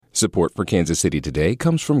Support for Kansas City Today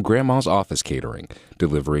comes from Grandma's Office Catering,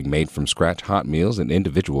 delivering made-from-scratch hot meals and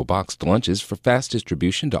individual boxed lunches for fast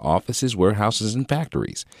distribution to offices, warehouses, and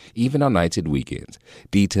factories, even on nights and weekends.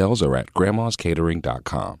 Details are at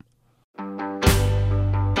grandmascatering.com.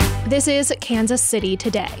 This is Kansas City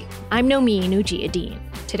Today. I'm Nomin Ujiyediin.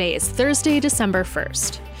 Today is Thursday, December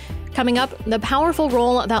 1st. Coming up, the powerful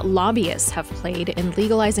role that lobbyists have played in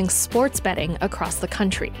legalizing sports betting across the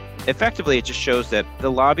country. Effectively, it just shows that the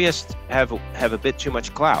lobbyists have a bit too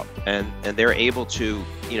much clout, and they're able to,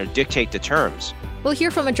 dictate the terms. We'll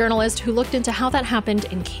hear from a journalist who looked into how that happened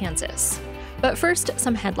in Kansas. But first,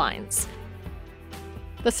 some headlines.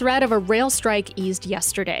 The threat of a rail strike eased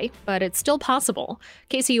yesterday, but it's still possible.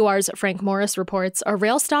 KCUR's Frank Morris reports a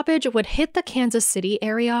rail stoppage would hit the Kansas City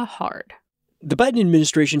area hard. The Biden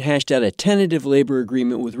administration hashed out a tentative labor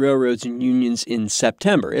agreement with railroads and unions in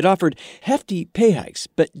September. It offered hefty pay hikes,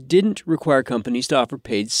 but didn't require companies to offer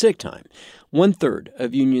paid sick time. 1/3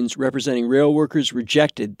 of unions representing rail workers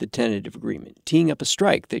rejected the tentative agreement, teeing up a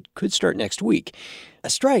strike that could start next week.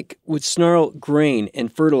 A strike would snarl grain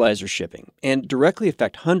and fertilizer shipping and directly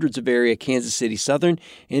affect hundreds of area Kansas City Southern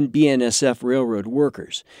and BNSF railroad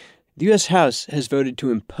workers. The U.S. House has voted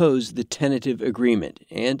to impose the tentative agreement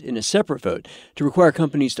and, in a separate vote, to require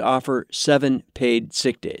companies to offer 7 paid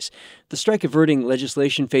sick days. The strike-averting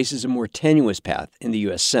legislation faces a more tenuous path in the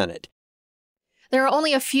U.S. Senate. There are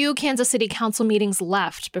only a few Kansas City Council meetings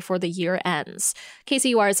left before the year ends.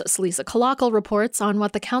 KCUR's Celisa Kalakal reports on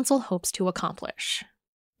what the council hopes to accomplish.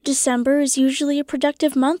 December is usually a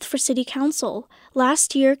productive month for City Council.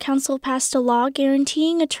 Last year, Council passed a law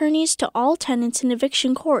guaranteeing attorneys to all tenants in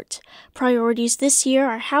eviction court. Priorities this year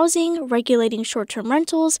are housing, regulating short-term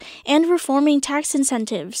rentals, and reforming tax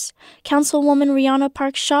incentives. Councilwoman Rihanna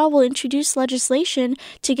Park Shaw will introduce legislation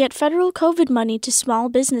to get federal COVID money to small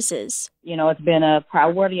businesses. It's been a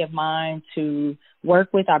priority of mine to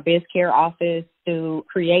work with our BizCare office to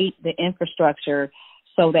create the infrastructure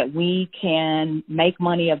so that we can make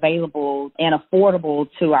money available and affordable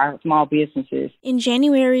to our small businesses. In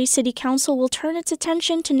January, City Council will turn its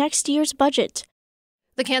attention to next year's budget.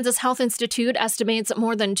 The Kansas Health Institute estimates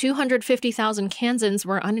more than 250,000 Kansans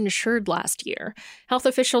were uninsured last year. Health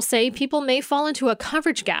officials say people may fall into a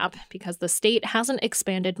coverage gap because the state hasn't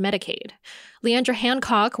expanded Medicaid. Leandra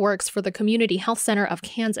Hancock works for the Community Health Center of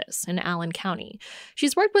Kansas in Allen County.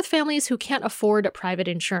 She's worked with families who can't afford private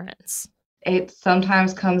insurance. It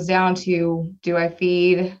sometimes comes down to, do I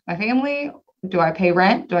feed my family? Do I pay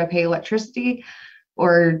rent? Do I pay electricity?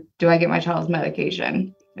 Or do I get my child's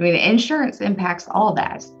medication? Insurance impacts all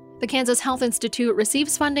that. The Kansas Health Institute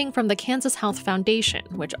receives funding from the Kansas Health Foundation,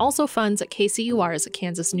 which also funds KCUR's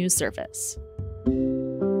Kansas News Service.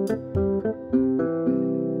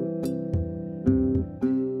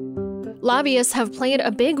 Lobbyists have played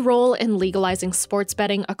a big role in legalizing sports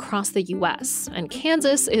betting across the U.S., and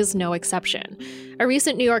Kansas is no exception. A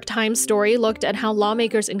recent New York Times story looked at how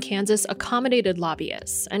lawmakers in Kansas accommodated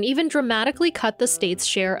lobbyists and even dramatically cut the state's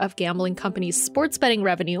share of gambling companies' sports betting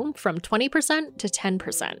revenue from 20% to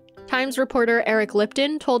 10%. Times reporter Eric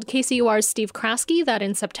Lipton told KCUR's Steve Kraske that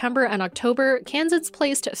in September and October, Kansas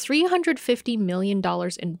placed $350 million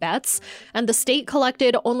in bets, and the state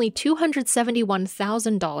collected only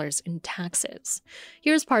 $271,000 in taxes.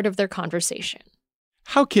 Here's part of their conversation.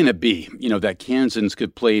 How can it be, that Kansans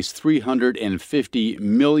could place $350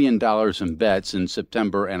 million in bets in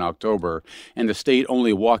September and October, and the state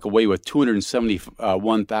only walk away with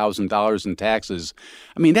 $271,000 in taxes?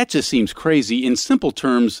 That just seems crazy. In simple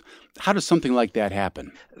terms, how does something like that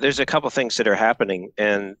happen? There's a couple things that are happening,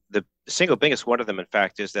 and the single biggest one of them, in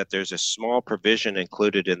fact, is that there's a small provision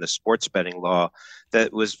included in the sports betting law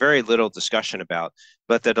that was very little discussion about,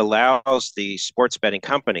 but that allows the sports betting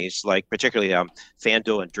companies, like particularly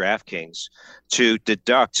FanDuel and DraftKings, to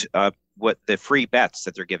deduct what the free bets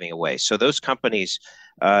that they're giving away. So those companies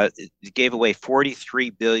gave away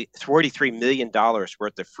 $43 million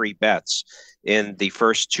worth of free bets in the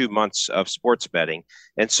first 2 months of sports betting.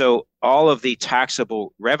 And so all of the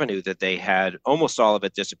taxable revenue that they had, almost all of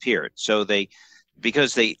it disappeared. So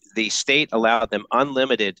because the state allowed them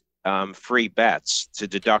unlimited free bets to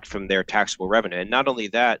deduct from their taxable revenue. And not only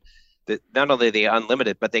that, not only are they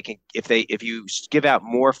unlimited, but they can, if you give out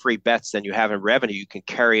more free bets than you have in revenue, you can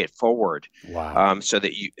carry it forward. Wow. So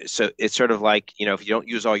it's sort of like, if you don't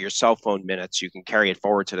use all your cell phone minutes, you can carry it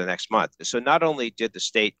forward to the next month. So not only did the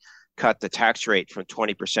state cut the tax rate from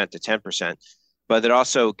 20% to 10%, but it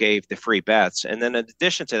also gave the free bets. And then in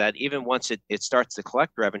addition to that, even once it starts to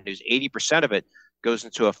collect revenues, 80% of it goes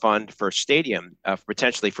into a fund for stadium,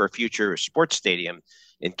 potentially for a future sports stadium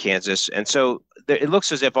in Kansas. And so it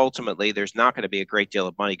looks as if ultimately there's not going to be a great deal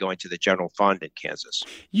of money going to the general fund in Kansas.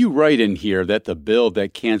 You write in here that the bill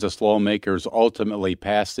that Kansas lawmakers ultimately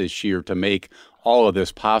passed this year to make all of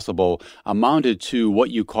this possible amounted to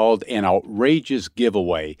what you called an outrageous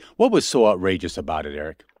giveaway. What was so outrageous about it,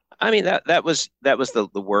 Eric? I mean, that was the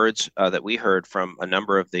words that we heard from a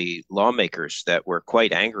number of the lawmakers that were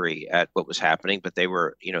quite angry at what was happening, but they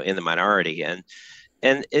were, in the minority. And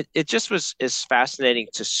it just is fascinating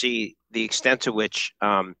to see the extent to which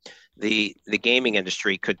the gaming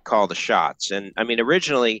industry could call the shots. And I mean,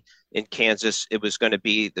 originally in Kansas, it was going to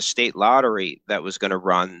be the state lottery that was going to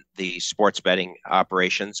run the sports betting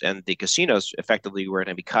operations, and the casinos effectively were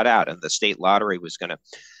going to be cut out, and the state lottery was going to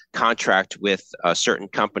contract with certain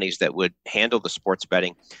companies that would handle the sports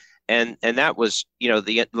betting. And that was,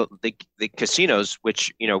 the casinos,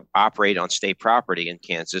 which, operate on state property in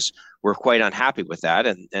Kansas, were quite unhappy with that.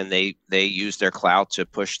 And they used their clout to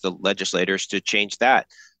push the legislators to change that,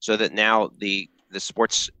 so that now the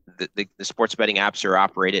sports betting apps are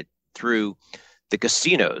operated through the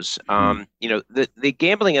casinos. The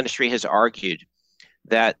gambling industry has argued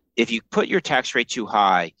that if you put your tax rate too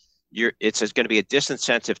high, it's going to be a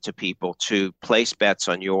disincentive to people to place bets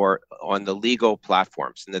on the legal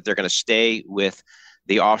platforms, and that they're going to stay with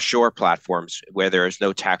the offshore platforms where there is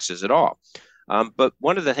no taxes at all. But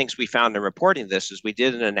one of the things we found in reporting this is we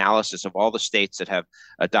did an analysis of all the states that have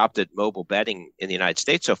adopted mobile betting in the United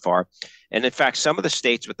States so far. And in fact, some of the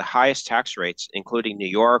states with the highest tax rates, including New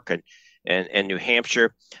York and New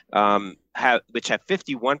Hampshire, which have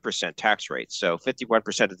 51% tax rates. So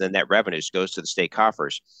 51% of the net revenues goes to the state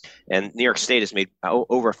coffers. And New York State has made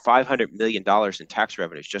over $500 million in tax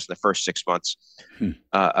revenues just in the first 6 months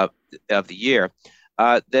of the year.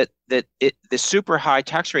 The super high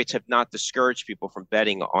tax rates have not discouraged people from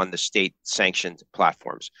betting on the state sanctioned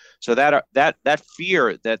platforms. So that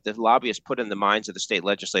fear that the lobbyists put in the minds of the state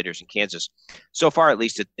legislators in Kansas, so far at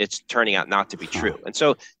least, it's turning out not to be true. And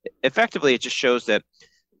so effectively, it just shows that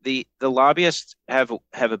the lobbyists have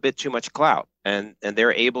a bit too much clout, and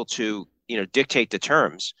they're able to dictate the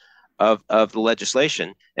terms of the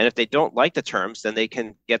legislation. And if they don't like the terms, then they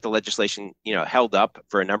can get the legislation held up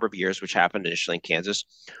for a number of years, which happened initially in Kansas,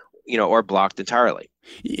 or blocked entirely.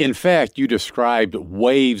 In fact, you described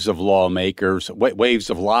waves of lawmakers, waves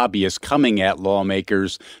of lobbyists coming at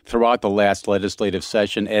lawmakers throughout the last legislative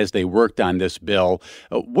session as they worked on this bill.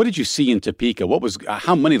 What did you see in Topeka?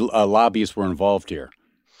 How many lobbyists were involved here?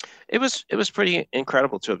 It was pretty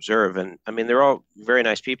incredible to observe. And I mean, they're all very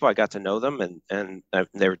nice people. I got to know them, and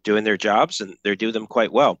they're doing their jobs, and they're doing them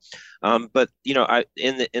quite well. But in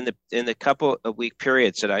the couple of week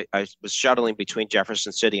periods that I was shuttling between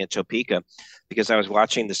Jefferson City and Topeka, because I was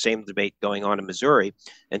watching the same debate going on in Missouri,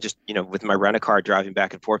 and just with my rent-a-car driving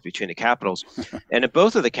back and forth between the capitals. And in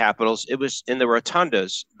both of the capitals, it was in the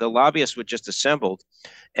rotundas. The lobbyists would just assembled,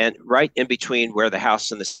 and right in between where the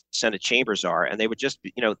House and the Senate chambers are, and they would just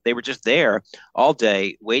there all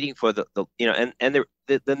day waiting for the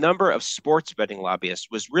number of sports betting lobbyists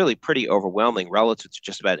was really pretty overwhelming relative to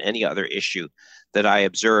just about any other issue that I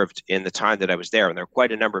observed in the time that I was there. And there were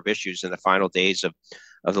quite a number of issues in the final days of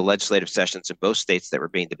the legislative sessions in both states that were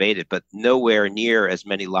being debated, but nowhere near as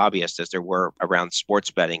many lobbyists as there were around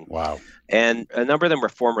sports betting. Wow. And a number of them were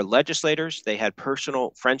former legislators. They had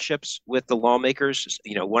personal friendships with the lawmakers.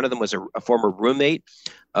 One of them was a former roommate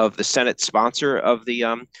of the Senate sponsor of the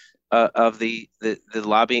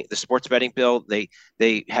lobbying, the sports betting bill.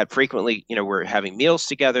 They had frequently, were having meals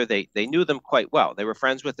together. They knew them quite well. They were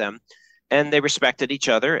friends with them, and they respected each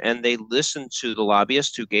other, and they listened to the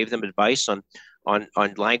lobbyists who gave them advice on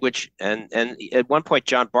language. And at one point,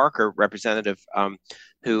 John Barker, representative,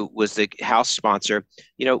 who was the House sponsor,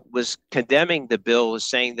 was condemning the bill,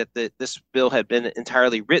 saying that this bill had been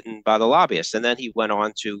entirely written by the lobbyists. And then he went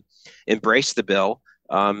on to embrace the bill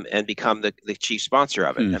and become the chief sponsor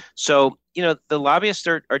of it. So, the lobbyists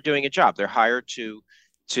are doing a job. They're hired to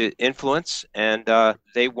influence, and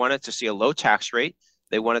they wanted to see a low tax rate.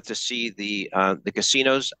 They wanted to see the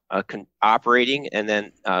casinos operating, and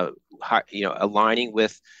then aligning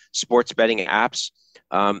with sports betting apps.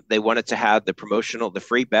 They wanted to have the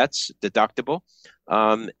free bets deductible,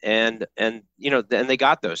 and they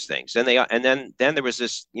got those things. And then there was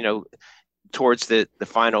this, towards the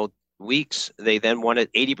final weeks, they then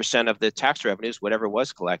wanted 80% of the tax revenues, whatever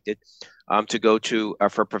was collected, to go to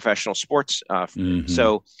for professional sports.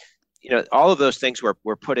 So, all of those things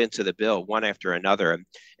were put into the bill one after another.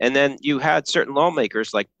 And then you had certain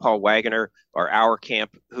lawmakers like Paul Wagner or Auerkamp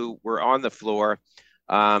who were on the floor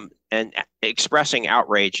and expressing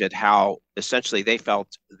outrage at how essentially they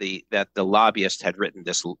felt that the lobbyists had written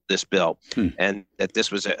this bill, and that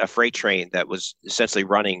this was a freight train that was essentially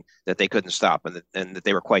running that they couldn't stop, and that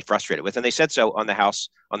they were quite frustrated with, and they said so on the House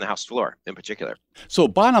floor in particular. So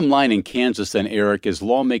bottom line in Kansas then, Eric, is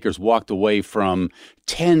lawmakers walked away from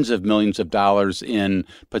tens of millions of dollars in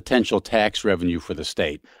potential tax revenue for the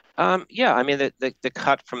state. Yeah, I mean, the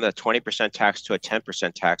cut from the 20% tax to a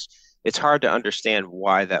 10% tax, it's hard to understand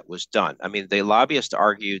why that was done. I mean, the lobbyists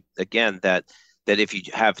argued, again, that if you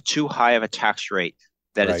have too high of a tax rate,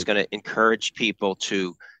 that It's going to encourage people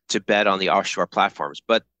to bet on the offshore platforms.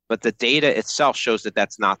 But the data itself shows that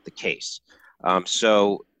that's not the case.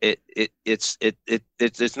 So it's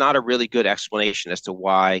not a really good explanation as to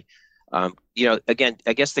why. Again,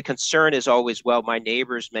 I guess the concern is always, well, my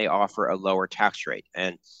neighbors may offer a lower tax rate.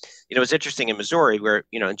 And, it's interesting in Missouri where,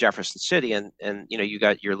 in Jefferson City and you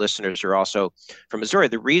got your listeners are also from Missouri.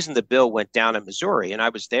 The reason the bill went down in Missouri, and I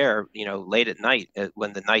was there, late at night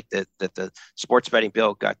when the night that the sports betting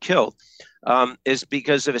bill got killed, is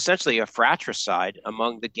because of essentially a fratricide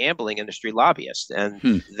among the gambling industry lobbyists.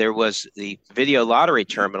 And there was the video lottery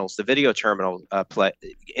terminals, the video terminal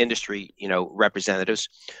industry, representatives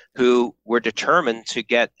who were determined to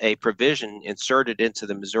get a provision inserted into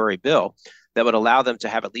the Missouri bill that would allow them to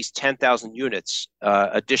have at least 10,000 units,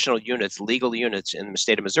 additional units, legal units in the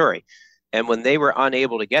state of Missouri. And when they were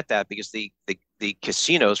unable to get that because the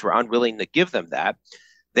casinos were unwilling to give them that,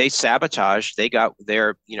 they sabotaged. They got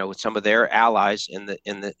their, with some of their allies in the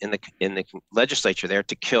legislature there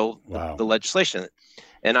to kill the legislation.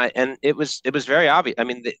 And it was very obvious. I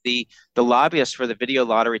mean, the lobbyist for the video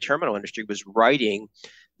lottery terminal industry was writing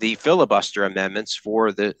the filibuster amendments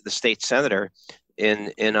for the state senator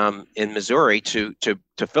in Missouri to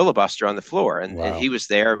filibuster on the floor, and he was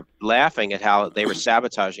there laughing at how they were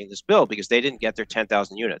sabotaging this bill because they didn't get their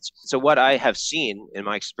 10,000 units. So what I have seen in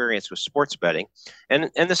my experience with sports betting,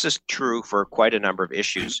 and this is true for quite a number of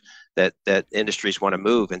issues that industries want to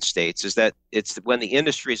move in states, is that it's when the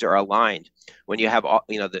industries are aligned, when you have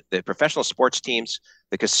the professional sports teams,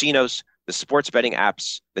 the casinos, the sports betting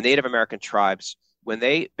apps, the Native American tribes, when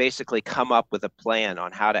they basically come up with a plan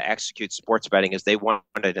on how to execute sports betting as they want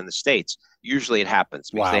it in the states, usually it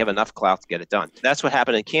happens because they have enough clout to get it done. That's what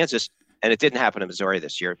happened in Kansas, and it didn't happen in Missouri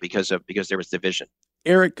this year because there was division.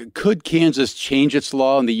 Eric, could Kansas change its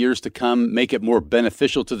law in the years to come, make it more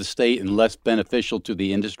beneficial to the state and less beneficial to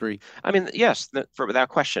the industry? I mean, yes, without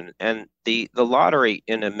question. And the lottery,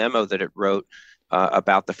 in a memo that it wrote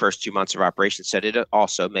about the first 2 months of operation, said it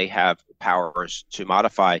also may have powers to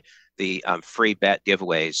modify the free bet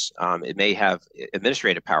giveaways. It may have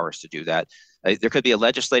administrative powers to do that. There could be a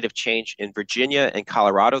legislative change in Virginia and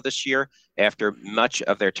Colorado this year after much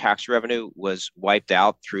of their tax revenue was wiped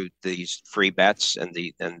out through these free bets and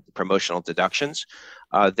the promotional deductions.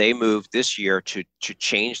 They moved this year to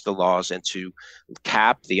change the laws and to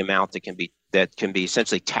cap the amount that can be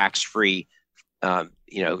essentially tax-free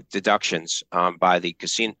deductions by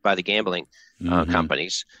the gambling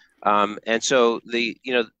companies. And so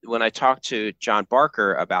when I talked to John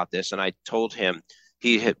Barker about this, and I told him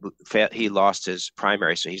he lost his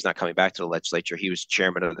primary, so he's not coming back to the legislature. He was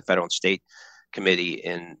chairman of the Federal and State Committee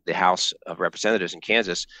in the House of Representatives in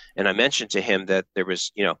Kansas, and I mentioned to him that there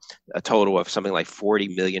was a total of something like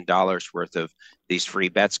 $40 million worth of these free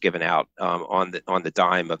bets given out on the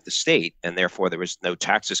dime of the state, and therefore there was no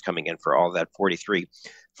taxes coming in for all that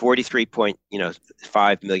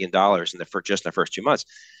 $43.5 million in the first 2 months.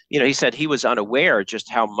 He said he was unaware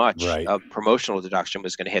just how much of promotional deduction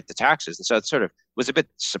was going to hit the taxes. And so it sort of was a bit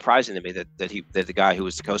surprising to me that the guy who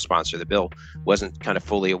was the co-sponsor of the bill wasn't kind of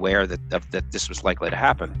fully aware that this was likely to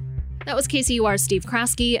happen. That was KCUR's Steve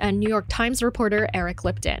Kraske and New York Times reporter Eric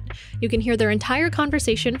Lipton. You can hear their entire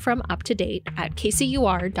conversation from Up to Date at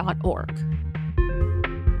kcur.org.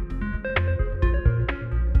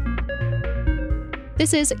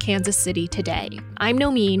 This is Kansas City Today. I'm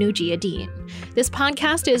Nomin Ujiyediin. This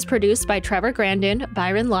podcast is produced by Trevor Grandin,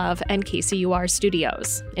 Byron Love, and KCUR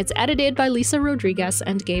Studios. It's edited by Lisa Rodriguez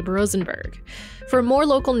and Gabe Rosenberg. For more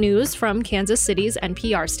local news from Kansas City's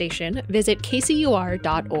NPR station, visit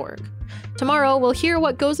kcur.org. Tomorrow, we'll hear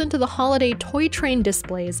what goes into the holiday toy train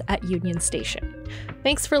displays at Union Station.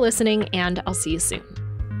 Thanks for listening, and I'll see you soon.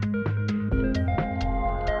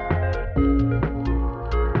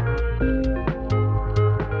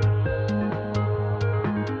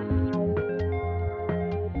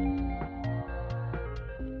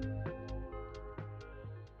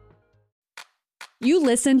 You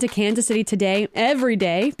listen to Kansas City Today every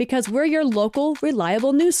day because we're your local,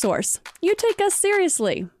 reliable news source. You take us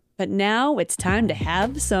seriously. But now it's time to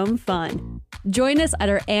have some fun. Join us at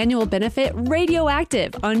our annual benefit,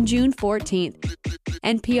 Radioactive, on June 14th.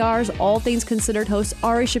 NPR's All Things Considered host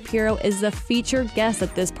Ari Shapiro is the featured guest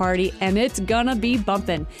at this party, and it's gonna be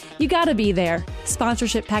bumpin'. You gotta be there.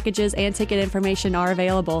 Sponsorship packages and ticket information are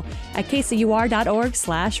available at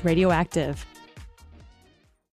kcur.org/radioactive.